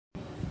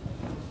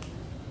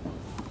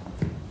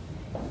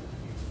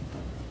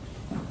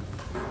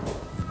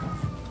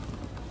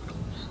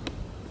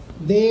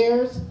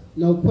There's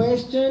no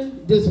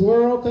question this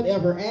world could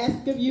ever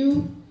ask of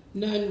you,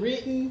 none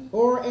written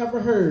or ever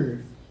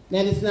heard,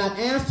 that is not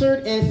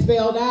answered and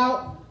spelled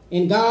out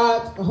in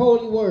God's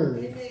holy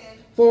word. Amen.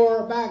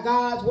 For by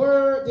God's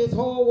word this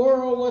whole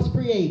world was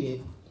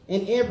created,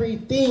 and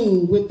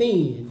everything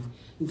within.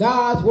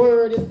 God's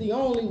word is the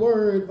only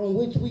word on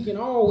which we can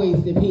always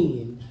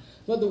depend.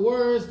 For the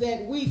words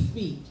that we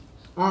speak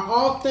are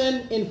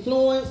often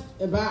influenced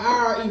by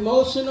our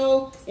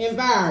emotional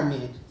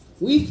environment.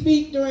 We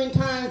speak during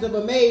times of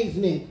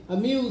amazement,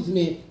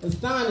 amusement,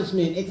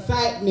 astonishment,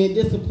 excitement,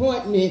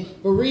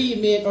 disappointment,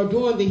 bereavement, or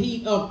during the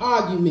heat of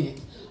argument.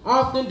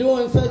 Often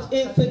during such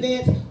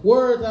incidents,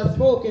 words are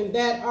spoken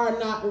that are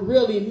not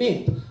really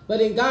meant.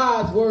 But in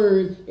God's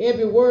word,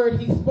 every word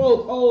he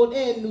spoke, Old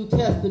and New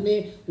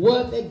Testament,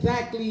 was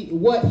exactly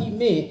what he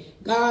meant.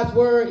 God's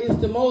word is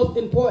the most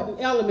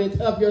important element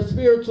of your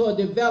spiritual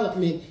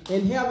development.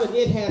 In heaven,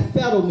 it has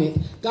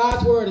settlement.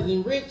 God's word is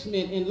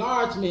enrichment,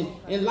 enlargement,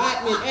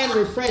 enlightenment, and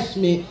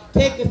refreshment.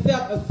 Take a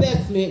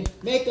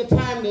self-assessment. Make a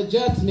timely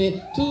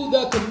adjustment to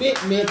the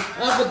commitment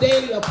of a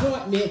daily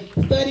appointment.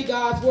 Study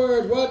God's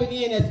word. Rub it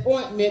in as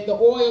ointment, the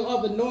oil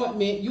of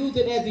anointment. Use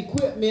it as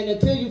equipment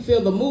until you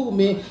feel the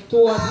movement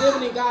towards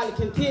living in godly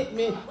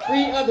contentment,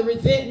 free of the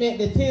resentment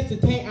that tends to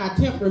taint our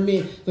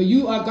temperament. For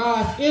you are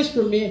God's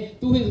instrument.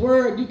 Through his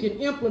word, you can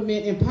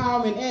implement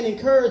empowerment and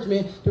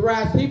encouragement to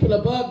rise people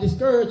above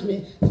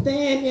discouragement.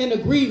 Stand in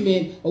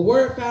agreement. A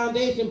word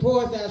foundation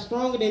pours out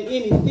stronger than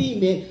any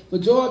cement. For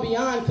joy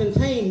beyond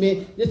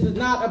containment. This is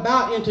not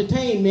about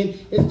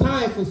entertainment. It's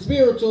time for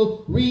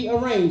spiritual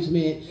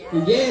rearrangement.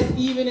 And yes,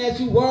 even as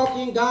you walk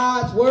in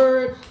God's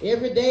word,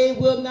 every day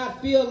will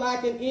not feel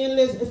like an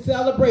endless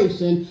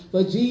celebration.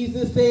 For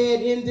Jesus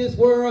said, in this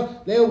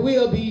world there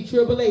will be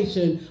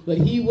tribulation, but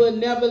he will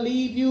never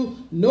leave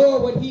you, nor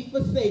would he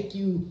forsake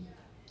you.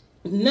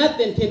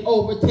 Nothing can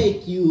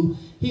overtake you.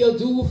 He'll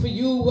do for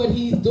you what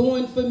he's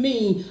doing for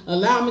me.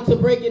 Allow me to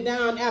break it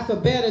down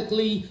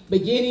alphabetically,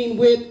 beginning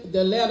with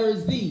the letter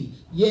Z.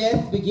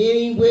 Yes,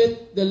 beginning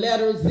with the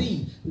letter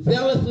Z.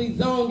 Zealously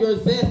zone your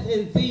zest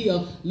and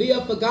zeal.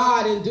 Live for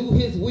God and do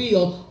his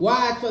will.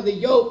 Wide for the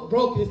yoke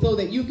broken so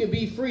that you can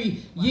be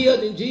free.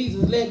 Yield in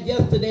Jesus, let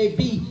yesterday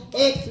be.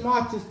 X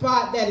marks the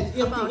spot that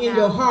is empty in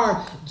your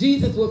heart.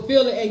 Jesus will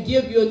fill it and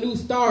give you a new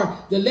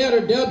start. The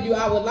letter W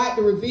I would like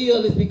to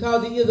reveal is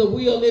because he is a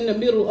wheel in the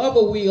middle of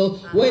a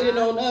wheel, waiting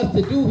on us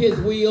to do his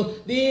will.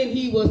 Then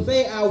he will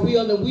say I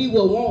will, and we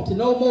will want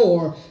no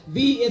more.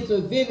 V is for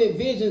vivid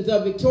visions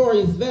of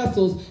victorious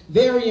vessels,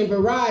 varying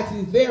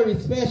varieties, very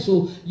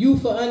special. U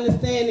for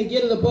understanding,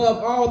 get it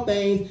above all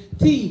things.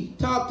 T,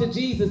 talk to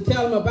Jesus,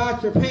 tell him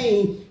about your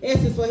pain.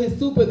 S is for his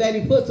super that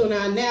he puts on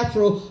our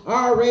natural.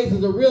 R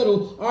raises a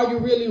riddle. Are you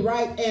really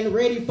right and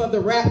ready for the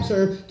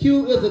rapture?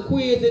 Q is a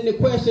quiz in the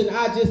question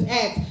I just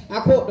asked. I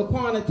quote the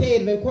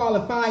quantitative and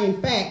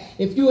qualifying fact.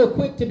 If you are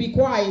quick to be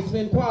quiet,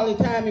 spend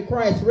quality time in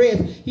Christ's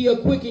rest.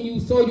 He'll quicken you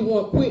so you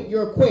won't quit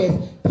your quest.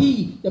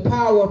 P, the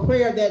power of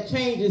prayer that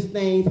changes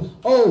things.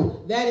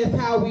 O, that is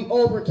how we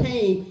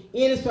overcame.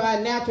 N is for our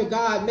natural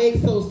God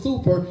makes so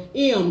super.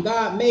 M,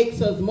 God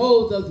makes us,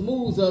 molds us,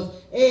 moves us.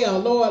 L,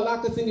 Lord,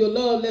 lock us in your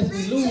love lest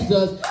we lose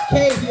us.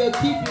 K, he'll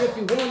keep you if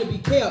you want to be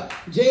kept.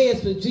 J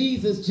is for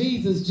Jesus,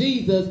 Jesus,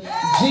 Jesus.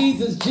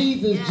 Jesus,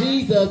 Jesus,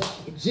 Jesus.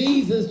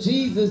 Jesus,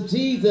 Jesus,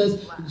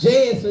 Jesus.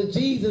 J is for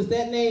Jesus.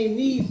 That name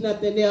needs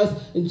nothing else.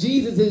 And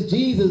Jesus is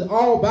Jesus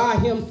all by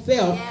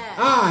himself.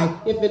 I,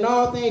 if in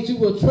all things you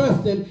will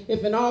trust him,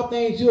 if in all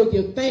things you will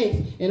give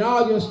thanks, in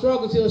all your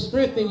struggles he'll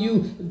strengthen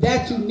you,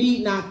 that you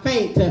need not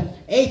faint.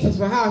 H is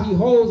for how he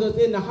holds us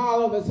in the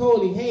hollow of his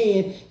holy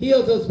hand,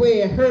 heals us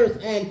where it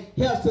hurts and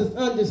helps us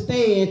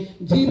understand.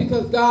 G,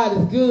 because God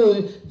is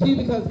good. G,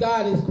 because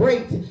God is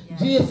great.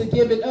 G is for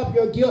giving up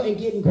your guilt and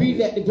getting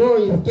greeted at the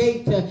glorious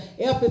gate.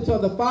 F is for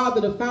the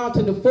Father, the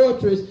fountain, the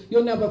fortress.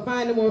 You'll never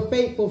find a more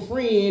faithful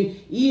friend.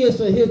 E is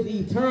for his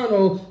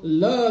eternal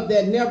love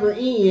that never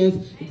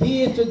ends.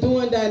 D is for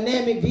doing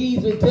dynamic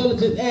deeds with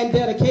diligence and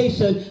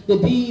dedication. The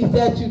deeds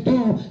that you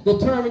do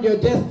determine your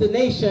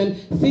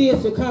destination. C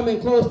is for coming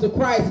close to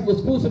Christ,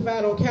 was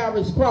crucified on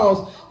Calvary's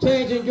cross,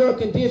 changing your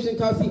condition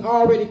because he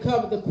already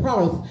covered the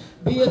cross.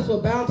 B is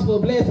for bountiful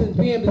blessings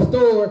being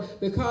bestowed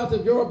because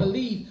of your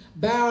belief,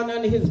 bound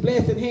under his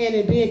blessed hand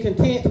and being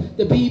content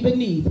to be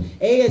beneath.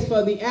 A is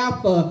for the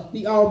Alpha,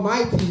 the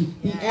Almighty,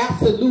 the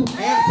absolute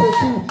answer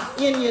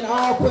to any and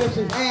all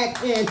questions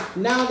asked. And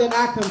now that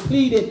I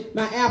completed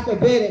my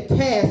alphabetic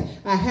task,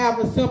 I have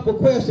a simple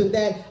question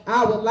that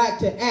I would like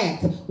to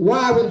ask.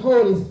 Why would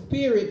Holy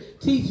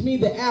Spirit teach me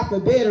the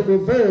alphabetic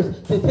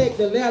reverse, to take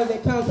the letter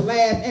that comes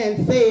last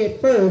and say it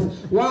first?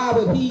 Why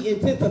would he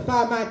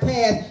intensify my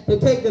task to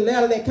take the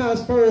letter that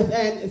comes first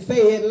and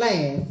say it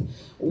last?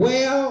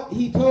 Well,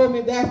 he told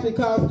me that's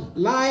because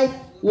life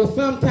will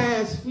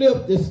sometimes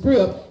flip the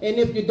script, and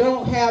if you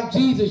don't have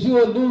Jesus,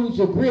 you'll lose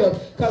your grip,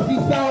 because he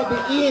saw the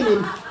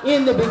ending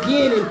in the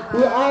beginning.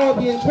 We're all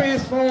being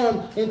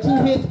transformed into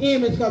his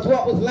image, because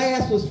what was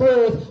last was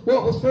first,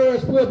 what was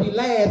first will be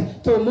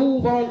last. So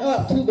move on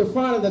up to the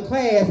front of the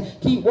class.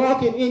 Keep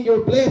walking in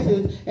your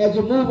blessings as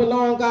you move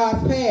along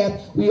God's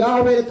path. We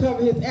already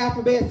covered his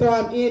alphabet, so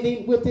I'm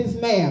ending with his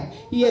math.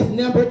 He has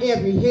numbered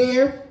every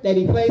hair that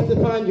he placed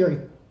upon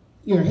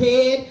your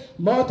head,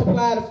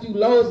 multiplied a few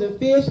loaves and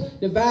fish,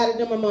 divided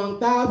them among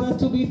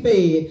thousands to be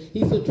fed.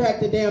 He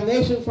subtracted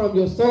damnation from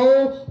your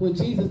soul when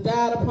Jesus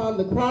died upon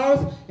the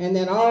cross, and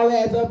that all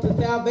adds up to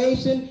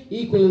salvation,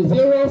 equaling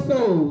 0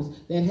 souls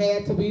that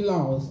had to be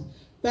lost.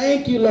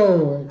 Thank you,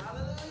 Lord.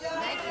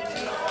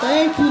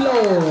 Thank you,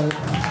 Lord.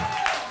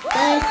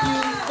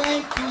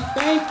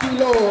 Thank you,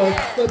 Lord,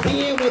 for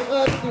being with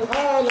us through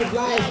all of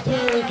life's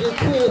turns and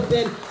twists.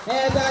 And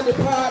as I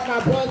depart,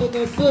 my brothers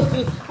and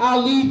sisters,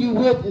 I'll leave you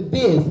with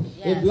this.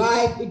 Yes. If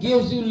life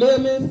gives you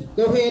lemons,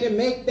 go ahead and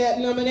make that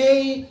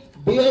lemonade.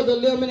 Build a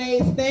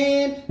lemonade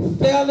stand,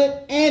 sell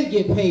it, and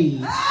get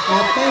paid.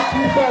 I thank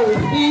you for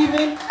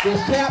receiving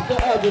this chapter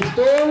of the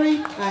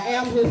story. I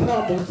am his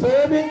humble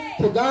servant.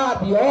 To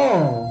God be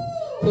all.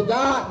 To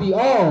God be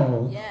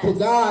all. Yes. To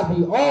God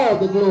be all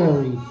the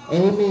glory.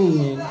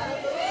 Amen.